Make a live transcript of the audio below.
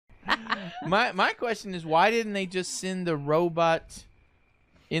My question is, why didn't they just send the robot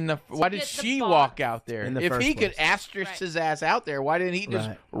in the? Why did get the she box. walk out there? In the If first he could place. asterisk his ass out there, why didn't he just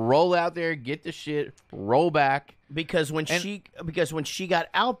Right. roll out there, get the shit, roll back? Because when she got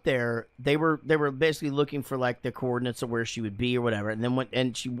out there, they were basically looking for like the coordinates of where she would be or whatever. And then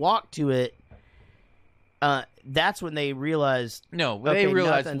when she walked to it, that's when they realized. No, okay, they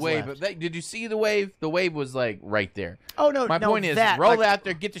realized nothing's wave. left. But did you see the wave? The wave was like right there. Oh no! My no, point is, that, roll like, out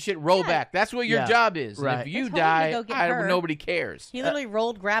there, get the shit, roll back. That's what your Yeah. job is. And Right. if you They told him to die, go get her. nobody cares. He literally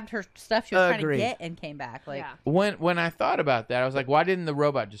rolled, grabbed her stuff she was trying to Agreed. get, and came back. Like, Yeah. When I thought about that, I was like, why didn't the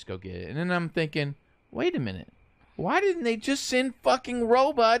robot just go get it? And then I'm thinking, wait a minute. Why didn't they just send fucking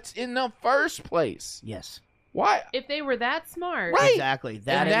robots in the first place? Yes, Why? If they were that smart, Right. exactly.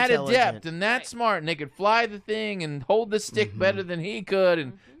 That and that intelligent. adept and that Right. smart, and they could fly the thing and hold the stick better than he could.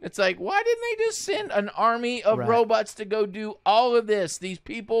 And it's like, why didn't they just send an army of Right. robots to go do all of this? These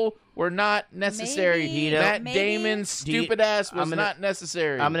people were not necessary. Maybe- Matt maybe- Damon's Do you- stupid ass was I'm gonna- not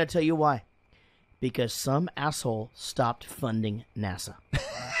necessary. I'm going to tell you why. Because some asshole stopped funding NASA.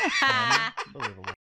 Unbelievable.